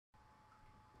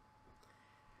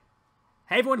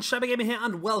Hey everyone, Shabba Gamer here,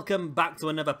 and welcome back to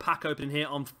another pack opening here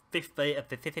on FIFA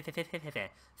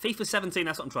 17.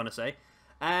 That's what I'm trying to say.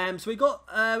 So we're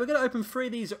going to open 3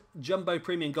 of these Jumbo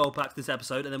Premium Gold Packs this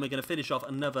episode, and then we're going to finish off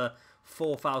another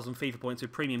 4,000 FIFA points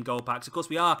with Premium Gold Packs. Of course,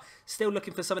 we are still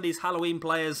looking for some of these Halloween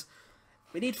players.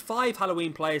 We need 5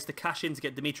 Halloween players to cash in to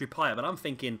get Dimitri Payet, but I'm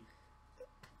thinking,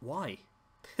 why?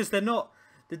 Because they're not.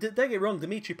 Don't get me wrong,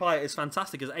 Dimitri Payet is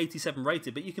fantastic as 87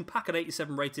 rated, but you can pack an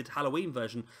 87 rated Halloween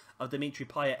version of Dimitri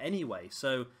Payet anyway,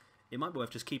 so it might be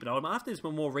worth just keeping it on. I have to do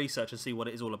some more research and see what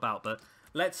it is all about, but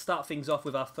let's start things off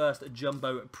with our first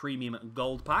Jumbo Premium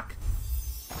Gold Pack.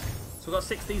 So we've got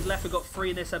 6 of these left. We've got 3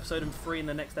 in this episode and 3 in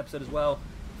the next episode as well.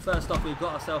 First off, we've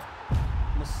got ourselves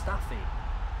Mustafi.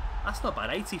 That's not bad.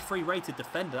 83 rated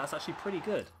defender. That's actually pretty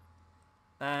good.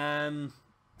 I'm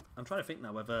trying to think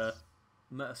now whether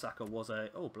Mertesacker was a...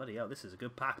 Oh, bloody hell, this is a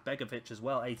good pack. Begovic as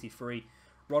well, 83.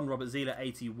 Ron Robert Zieler,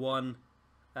 81.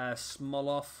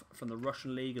 Smolov from the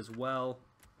Russian League as well.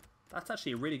 That's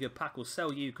actually a really good pack. We'll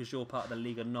sell you because you're part of the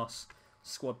Liga NOS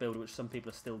squad builder, which some people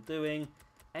are still doing.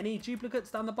 Any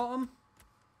duplicates down the bottom?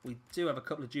 We do have a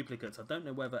couple of duplicates. I don't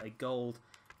know whether a gold...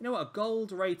 You know what? A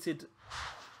gold-rated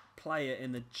player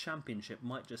in the Championship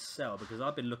might just sell, because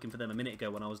I've been looking for them a minute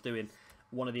ago when I was doing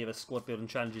one of the other squad building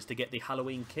challenges to get the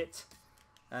Halloween kit.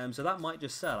 So that might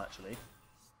just sell, actually.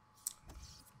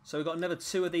 So we've got another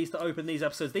 2 of these to open these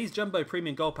episodes. These Jumbo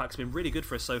Premium Gold Packs have been really good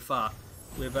for us so far.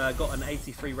 We've got an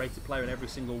 83 rated player in every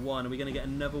single one. Are we going to get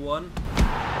another one?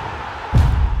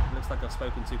 Looks like I've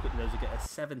spoken too quickly. Those will get a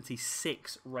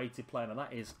 76 rated player. Now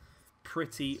that is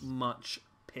pretty much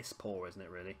piss poor, isn't it,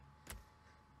 really?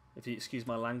 If you excuse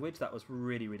my language, that was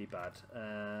really, really bad.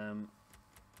 And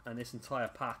this entire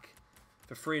pack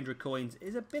for 300 coins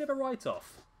is a bit of a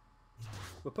write-off.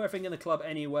 We'll put everything in the club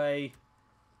anyway.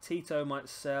 Tito might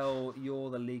sell.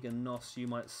 You're the Liga NOS. You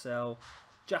might sell.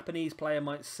 Japanese player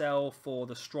might sell for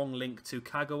the strong link to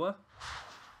Kagawa.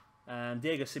 And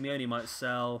Diego Simeone might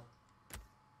sell.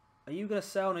 Are you going to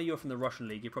sell? No, you're from the Russian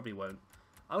League. You probably won't.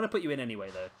 I'm going to put you in anyway,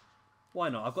 though. Why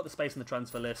not? I've got the space in the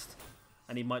transfer list.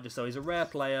 And he might just sell. He's a rare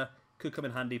player. Could come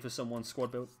in handy for someone's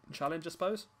squad build challenge, I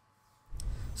suppose.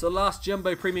 So last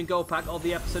Jumbo Premium Gold Pack of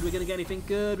the episode. We're going to get anything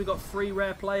good. We've got 3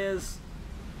 rare players.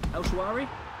 El Shawari?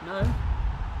 No.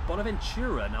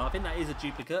 Bonaventura. Now, I think that is a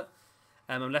duplicate.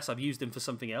 Unless I've used him for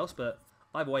something else. But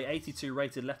either way, 82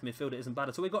 rated left midfielder isn't bad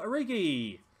at all. We've got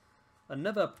Origi.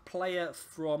 Another player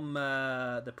from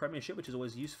the Premiership, which is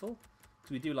always useful.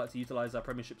 Because we do like to utilise our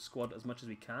Premiership squad as much as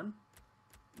we can.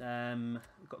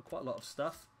 We've got quite a lot of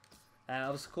stuff.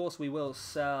 Of course, we will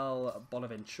sell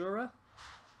Bonaventura.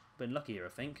 Been lucky here, I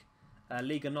think.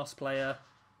 Liga NOS player.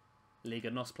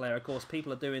 Liga NOS player. Of course,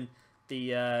 people are doing the...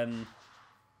 you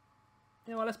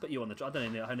know what, let's put you on the... I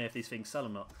don't know if these things sell or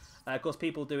not. Of course,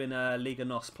 people doing Liga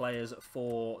NOS players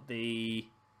for the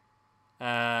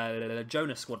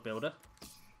Jonas squad builder.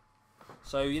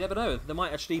 So you never know. There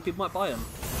might actually... People might buy them.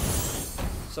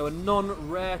 So a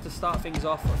non-rare to start things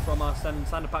off from our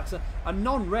standard packs. A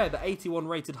non-rare, but 81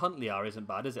 rated Huntliar isn't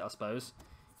bad, is it, I suppose?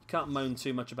 You can't moan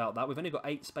too much about that. We've only got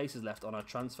 8 spaces left on our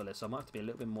transfer list, so I might have to be a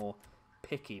little bit more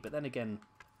picky. But then again,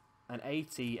 an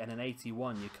 80 and an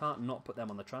 81, you can't not put them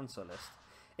on the transfer list.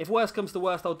 If worst comes to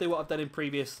worst, I'll do what I've done in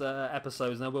previous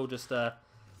episodes, and I will just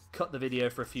cut the video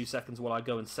for a few seconds while I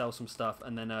go and sell some stuff,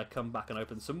 and then come back and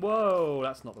open some... Whoa,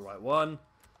 that's not the right one.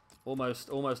 Almost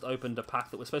opened a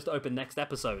pack that we're supposed to open next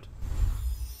episode.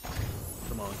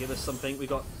 Come on, give us something. We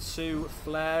got 2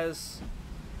 flares.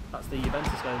 That's the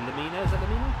Juventus guy. Lamina, is that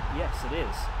Lamina? Yes, it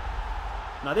is.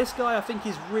 Now this guy I think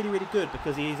is really, really good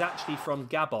because he's actually from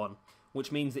Gabon,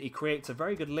 which means that he creates a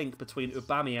very good link between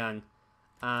Aubameyang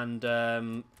and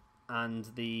the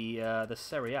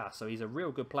Serie A. So he's a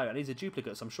real good player, and he's a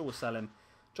duplicate, so I'm sure we'll sell him.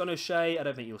 John O'Shea, I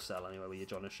don't think you'll sell anyway, will you,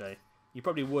 John O'Shea? You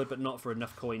probably would, but not for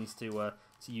enough coins to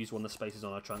use one of the spaces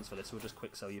on our transfer list. So we'll just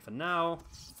quick sell you for now.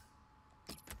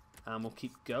 And we'll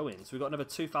keep going. So we've got another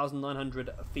 2,900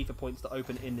 FIFA points to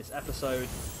open in this episode.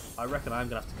 I reckon I'm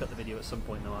going to have to cut the video at some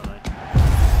point though, aren't I?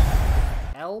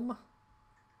 Elm?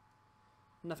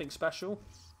 Nothing special.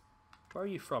 Where are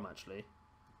you from, actually?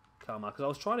 Karma. Because I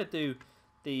was trying to do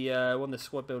the one of the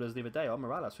squad builders the other day. Oh,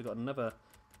 Morales. We've got another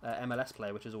MLS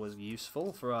player, which is always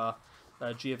useful for our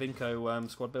Giovinco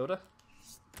squad builder.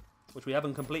 Which we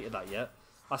haven't completed that yet.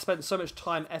 I spent so much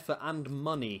time, effort and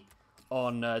money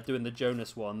on doing the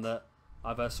Jonas one that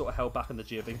I've sort of held back on the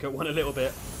Giovinco one a little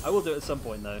bit. I will do it at some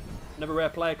point though. Another rare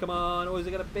player, come on. Or is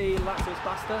it going to be Lactose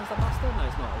Basta? Is that Basta? No,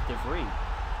 it's not. It's De Vrij.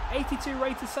 82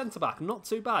 rated centre-back. Not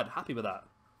too bad. Happy with that.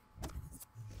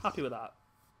 Happy with that.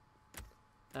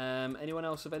 Anyone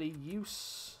else of any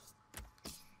use?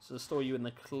 So store you in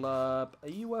the club. Are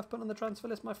you worth putting on the transfer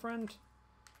list, my friend?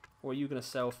 Or are you going to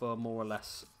sell for more or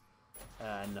less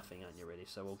nothing, aren't you, really?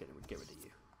 So we'll get rid of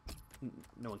you.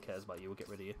 No one cares about you. We'll get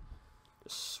rid of you.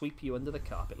 Just sweep you under the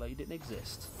carpet like you didn't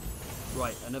exist.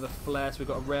 Right, another flare. So we've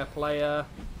got a rare player.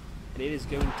 And it is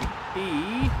going to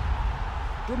be...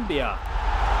 Dumbia.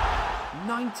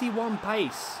 91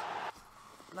 pace.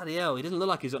 Bloody hell, he doesn't look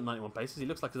like he's got 91 paces. He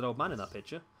looks like he's an old man in that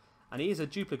picture. And he is a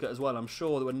duplicate as well. I'm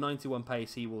sure that with 91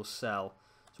 pace he will sell.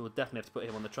 So we'll definitely have to put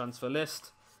him on the transfer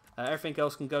list. Everything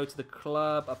else can go to the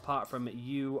club apart from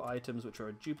you items which are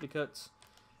a duplicate.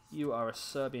 You are a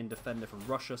Serbian defender from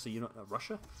Russia, so you're not...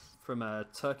 Russia? From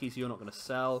Turkey, so you're not going to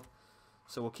sell.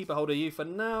 So we'll keep a hold of you for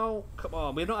now. Come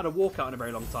on, we've not had a walkout in a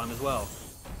very long time as well.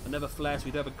 Another flare, so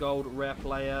we do have a gold rare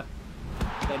player.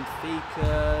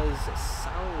 Benfica's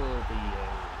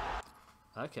Salvio.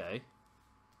 Okay.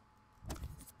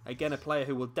 Again, a player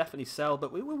who will definitely sell,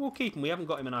 but we'll keep him. We haven't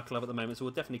got him in our club at the moment, so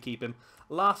we'll definitely keep him.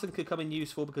 Larson could come in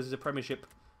useful because he's a Premiership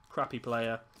crappy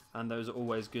player, and those are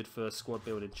always good for squad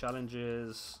building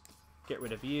challenges. Get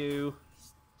rid of you.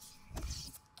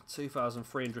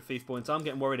 2,300 FIFA points. I'm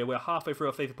getting worried here. We're halfway through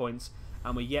our FIFA points,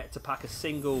 and we're yet to pack a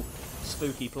single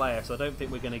spooky player, so I don't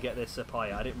think we're going to get this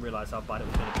Paya. I didn't realise how bad it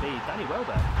was going to be. Danny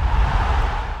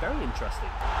Welbeck. Very interesting.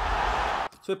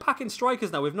 So we're packing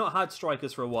strikers now. We've not had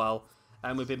strikers for a while,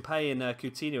 and we've been paying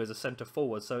Coutinho as a centre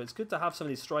forward, so it's good to have some of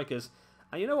these strikers.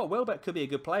 And you know what? Welbeck could be a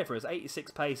good player for us.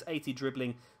 86 pace, 80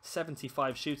 dribbling,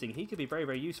 75 shooting. He could be very,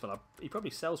 very useful. He probably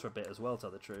sells for a bit as well, to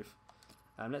tell the truth.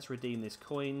 Let's redeem these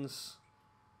coins.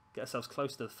 Get ourselves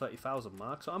close to the 30,000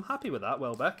 mark. So I'm happy with that,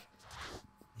 Welbeck.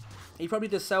 He probably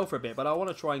does sell for a bit, but I want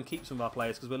to try and keep some of our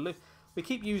players because we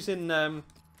keep using,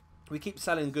 we keep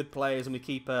selling good players, and we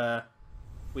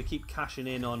keep cashing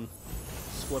in on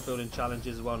squad building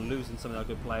challenges as well, and losing some of our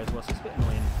good players as well. So it's a bit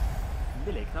annoying.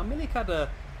 Milik. Now Milik had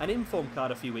an inform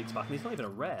card a few weeks back, and he's not even a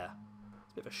rare.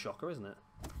 It's a bit of a shocker, isn't it?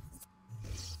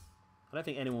 I don't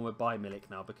think anyone would buy Milik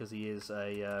now because he is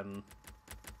a.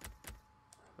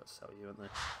 Got to sell you, aren't they?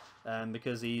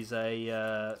 Because he's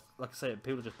a, like I say,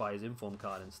 people just buy his inform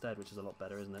card instead, which is a lot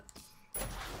better, isn't it?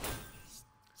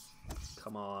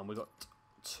 Come on, we've got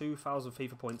 2,000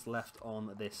 FIFA points left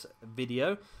on this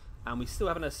video, and we still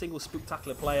haven't a single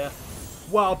spooktacular player.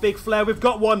 Wow, big flare, we've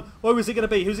got one! Who is it going to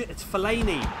be? Who's it? It's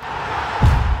Fellaini.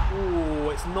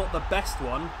 Ooh, it's not the best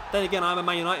one. Then again, I'm a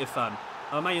Man United fan.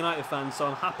 I'm a Man United fan, so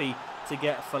I'm happy to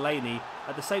get Fellaini.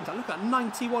 At the same time, look at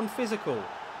 91 physical.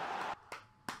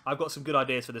 I've got some good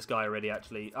ideas for this guy already,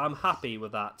 actually. I'm happy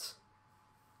with that.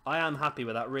 I am happy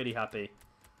with that, really happy.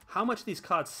 How much are these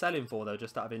cards selling for, though,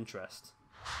 just out of interest?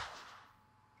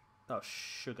 Oh,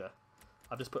 sugar.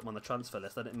 I've just put him on the transfer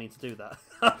list. I didn't mean to do that.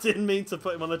 I didn't mean to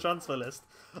put him on the transfer list.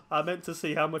 I meant to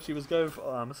see how much he was going for.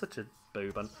 Oh, I'm such a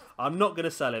boob. I'm not going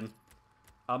to sell him.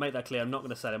 I'll make that clear. I'm not going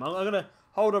to sell him. I'm going to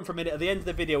hold on for a minute. At the end of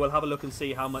the video, we'll have a look and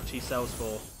see how much he sells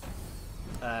for.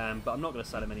 But I'm not going to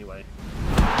sell him anyway.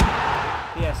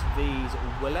 PSV's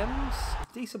Willems,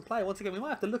 decent player. Once again, we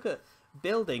might have to look at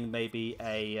building maybe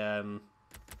a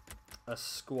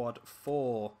squad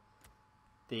for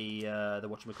the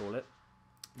whatchamacallit.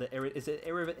 Is it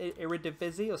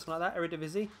Eredivisie or something like that?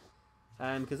 Eredivisie,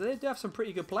 because they do have some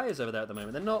pretty good players over there at the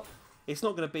moment. They're not. It's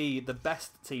not going to be the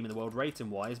best team in the world rating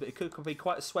wise, but it could be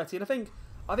quite sweaty. And I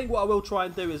think what I will try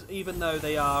and do is, even though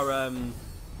they are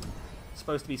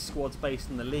supposed to be squads based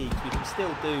in the leagues, we can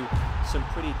still do some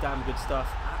pretty damn good stuff.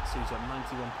 Atsu's got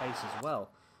 91 pace as well.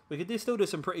 We could still do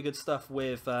some pretty good stuff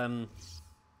with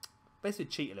basically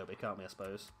cheat a little bit, can't we? I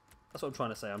suppose that's what I'm trying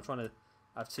to say. I'm trying to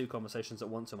have two conversations at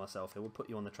once with myself here. We'll put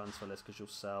you on the transfer list because you'll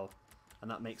sell,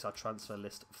 and that makes our transfer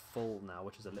list full now,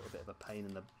 which is a little bit of a pain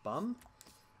in the bum.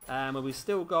 And we've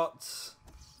still got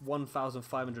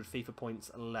 1,500 FIFA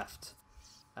points left.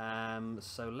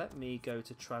 So let me go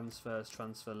to transfers,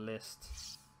 transfer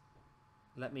list.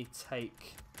 Let me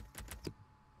take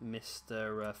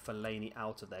Mr. Fellaini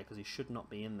out of there because he should not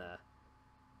be in there.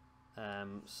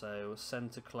 So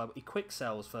send to club. He quick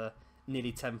sells for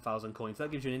nearly 10,000 coins.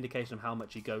 That gives you an indication of how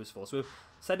much he goes for. So we've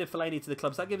sent Fellaini to the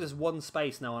clubs. That gives us one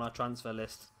space now on our transfer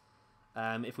list.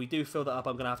 If we do fill that up,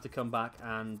 I'm going to have to come back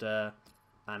and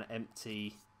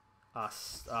empty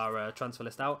our transfer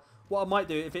list out. What I might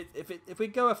do, if we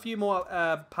go a few more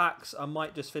packs, I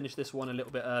might just finish this one a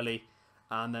little bit early,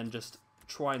 and then just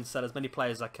try and sell as many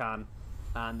players as I can,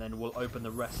 and then we'll open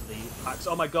the rest of the packs.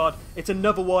 Oh my god, it's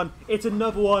another one! It's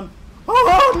another one!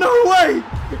 Oh no way!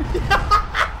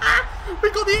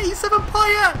 We got the 87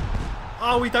 player!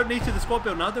 Oh, we don't need to do the squad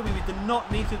builder now, do we? We do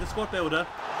not need to do the squad builder.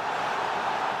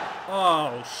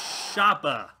 Oh,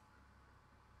 Shabba.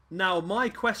 Now, my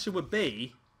question would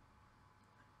be,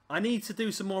 I need to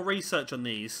do some more research on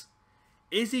these.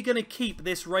 Is he going to keep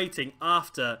this rating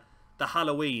after the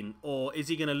Halloween, or is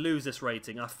he going to lose this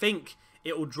rating? I think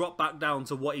it will drop back down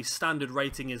to what his standard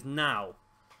rating is now.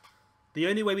 The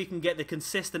only way we can get the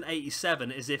consistent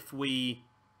 87 is if we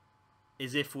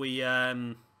I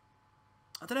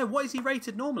don't know, what is he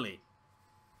rated normally?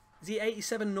 Is he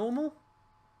 87 normal?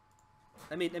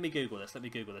 Let me Google this. Let me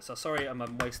Google this. Oh, sorry,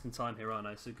 I'm wasting time here, aren't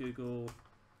I? So Google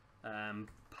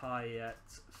Payet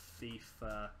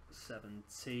FIFA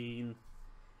 17.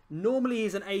 Normally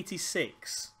he's an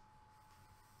 86.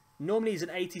 Normally he's an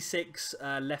 86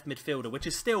 left midfielder, which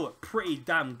is still pretty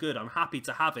damn good. I'm happy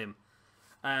to have him.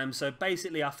 So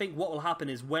basically, I think what will happen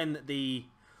is when the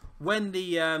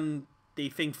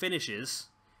thing finishes,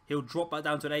 he'll drop back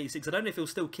down to an 86. I don't know if he'll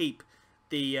still keep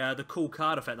the cool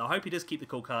card effect. I hope he does keep the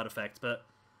cool card effect, but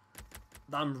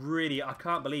I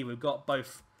can't believe we've got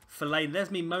both Fellaini.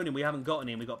 There's me moaning we haven't got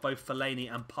any, and we've got both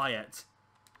Fellaini and Payet.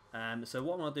 So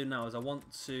what I'm going to do now is I want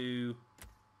to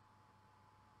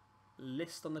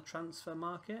list on the transfer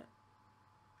market.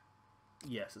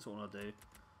 Yes, that's what I'll do.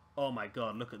 Oh my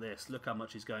god, look at this. Look how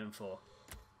much he's going for.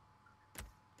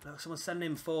 Look, someone's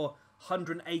sending him for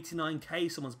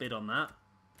 189k. Someone's bid on that.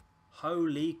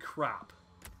 Holy crap.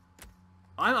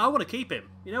 I want to keep him.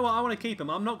 You know what? I want to keep him.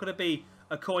 I'm not going to be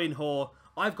a coin whore.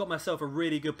 I've got myself a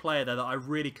really good player there that I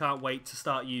really can't wait to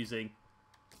start using.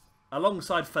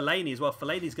 Alongside Fellaini as well.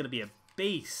 Fellaini's going to be a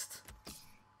beast.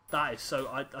 That is so...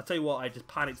 I tell you what, I just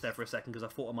panicked there for a second because I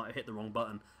thought I might have hit the wrong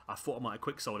button. I thought I might have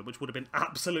quick-sold it, which would have been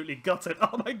absolutely gutted.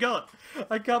 Oh my god!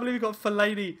 I can't believe we got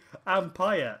Fellaini and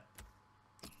Payet.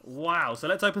 Wow, so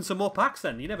let's open some more packs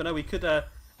then. You never know, we could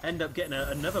end up getting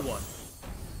another one.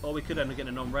 Or we could end up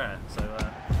getting a non-rare. So,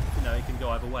 you know, it can go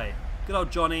either way. Good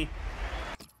old Johnny.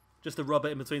 Just to rub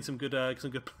it in between some good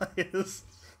players.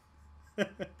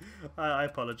 I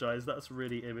apologise, that's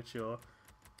really immature.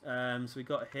 So we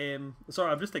got him.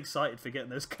 Sorry, I'm just excited for getting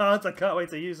those cards. I can't wait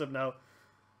to use them now.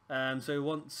 So we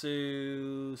want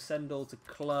to send all to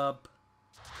club.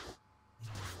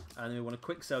 And we want to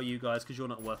quick sell you guys because you're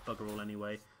not worth bugger all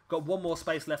anyway. Got one more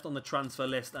space left on the transfer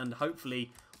list, and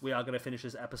hopefully we are going to finish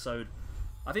this episode.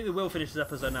 I think we will finish this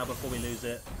episode now before we lose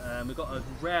it. We've got a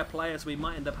rare player, so we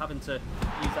might end up having to use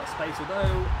that space,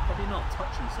 although probably not.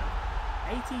 Hutchinson.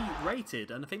 80 rated,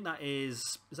 and I think that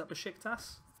is that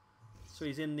Besiktas? So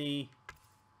he's in the...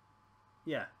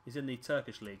 Yeah, he's in the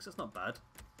Turkish league, so it's not bad.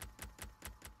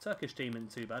 Turkish team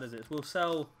isn't too bad, is it? We'll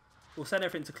send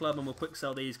everything to club and we'll quick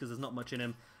sell these because there's not much in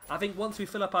him. I think once we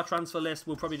fill up our transfer list,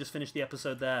 we'll probably just finish the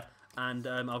episode there, and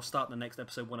I'll start the next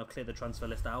episode when I've cleared the transfer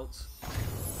list out.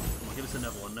 Come on, give us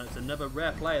another one. No, it's another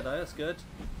rare player though, that's good.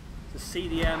 It's a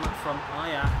CDM from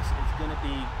Ajax. It's going to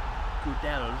be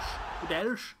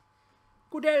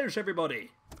Goodels,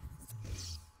 everybody.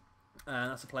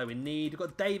 That's a player we need. We've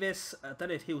got Davis. I don't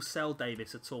know if he'll sell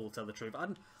Davis at all, to tell the truth.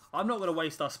 I'm not going to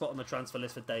waste our spot on the transfer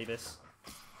list for Davis.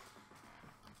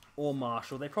 Or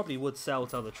Marshall. They probably would sell,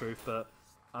 tell the truth, but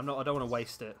I don't want to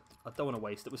waste it. I don't want to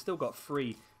waste it. We've still got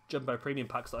 3 Jumbo Premium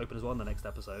packs to open as well in the next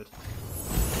episode.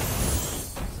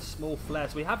 It's a small flare.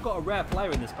 So we have got a rare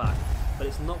player in this pack, but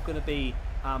it's not going to be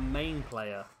our main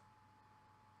player.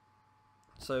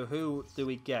 So who do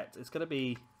we get? It's going to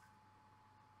be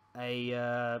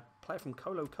a player from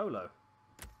Colo Colo.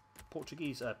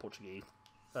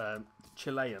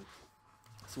 Chilean.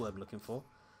 That's what I'm looking for.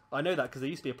 I know that because there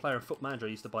used to be a player in Foot Manager I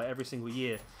used to buy every single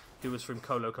year who was from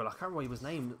Colo Colo. I can't remember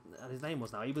what his name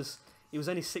was now. He was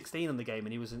only 16 in the game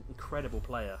and he was an incredible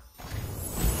player.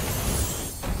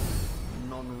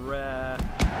 Non-rare.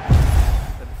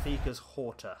 Benfica's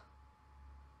Horta.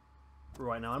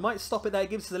 Right now, I might stop it there. It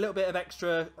gives us a little bit of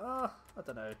extra. I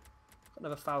don't know. Got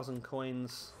another 1,000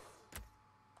 coins.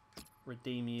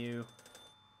 Redeem you.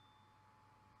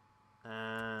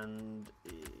 And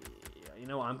you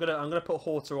know what? I'm gonna put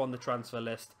Horta on the transfer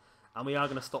list, and we are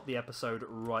gonna stop the episode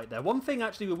right there. One thing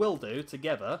actually we will do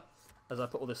together, as I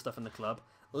put all this stuff in the club.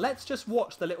 Let's just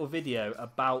watch the little video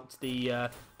about the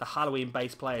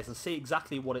Halloween-based players and see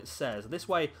exactly what it says. This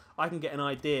way, I can get an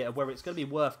idea of whether it's going to be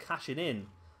worth cashing in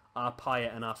our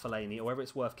Payet and our Fellaini, or whether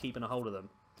it's worth keeping a hold of them.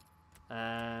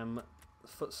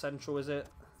 Foot Central, is it?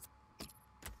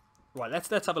 Right, let's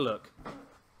have a look.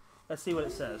 Let's see what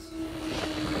it says.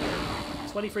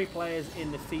 23 players in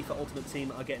the FIFA Ultimate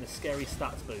Team are getting a scary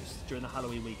stats boost during the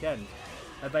Halloween weekend.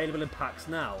 Available in packs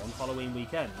now on Halloween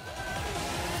weekend.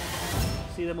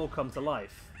 See them all come to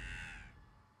life.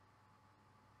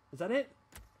 Is that it?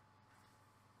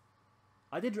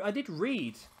 I did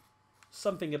read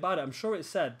something about it. I'm sure it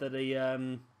said that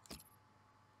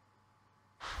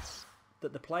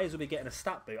the players will be getting a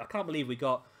stat boost. I can't believe we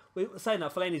got we were saying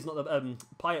that Fellaini's not the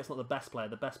Payet's not the best player.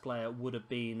 The best player would have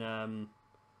been,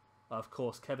 of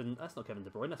course, Kevin. That's not Kevin De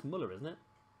Bruyne. That's Muller, isn't it?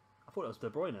 I thought it was De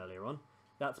Bruyne earlier on.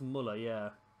 That's Muller, yeah.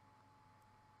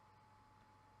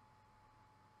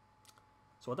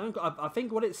 So I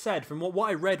think what it said from what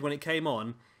I read when it came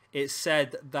on, it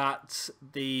said that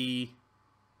the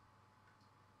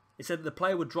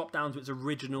player would drop down to its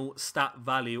original stat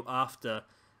value after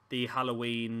the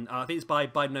Halloween. I think it's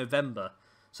by November.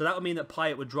 So that would mean that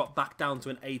Payet would drop back down to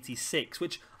an 86,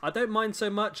 which I don't mind so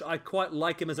much. I quite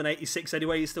like him as an 86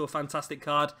 anyway. He's still a fantastic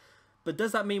card. But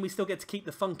does that mean we still get to keep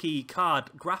the funky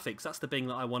card graphics? That's the thing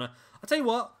that I want to... I'll tell you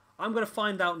what, I'm going to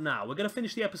find out now. We're going to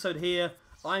finish the episode here.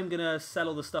 I'm going to sell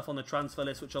all the stuff on the transfer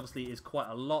list, which obviously is quite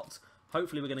a lot.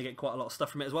 Hopefully we're going to get quite a lot of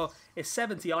stuff from it as well. It's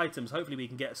 70 items. Hopefully we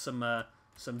can get some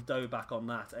dough back on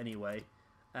that anyway.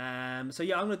 So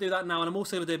yeah, I'm going to do that now. And I'm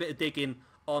also going to do a bit of digging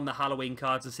on the Halloween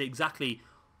cards and see exactly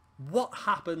what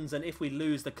happens and if we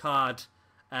lose the card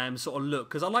sort of look.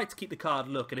 Because I like to keep the card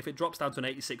look. And if it drops down to an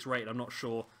 86 rate, I'm not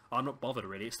sure. I'm not bothered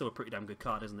really. It's still a pretty damn good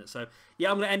card, isn't it? So yeah,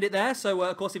 I'm going to end it there. So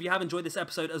of course, if you have enjoyed this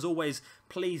episode, as always,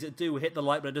 please do hit the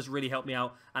like button. It does really help me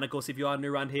out. And of course, if you are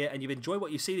new around here and you've enjoyed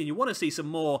what you've seen and you want to see some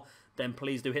more, then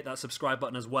please do hit that subscribe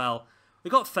button as well. We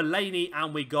got Fellaini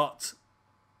and we got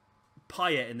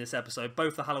Payet in this episode,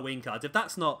 both the Halloween cards. If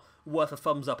that's not worth a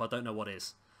thumbs up, I don't know what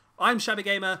is. I'm Shabby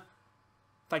Gamer.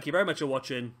 Thank you very much for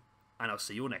watching, and I'll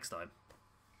see you all next time.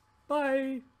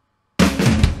 Bye!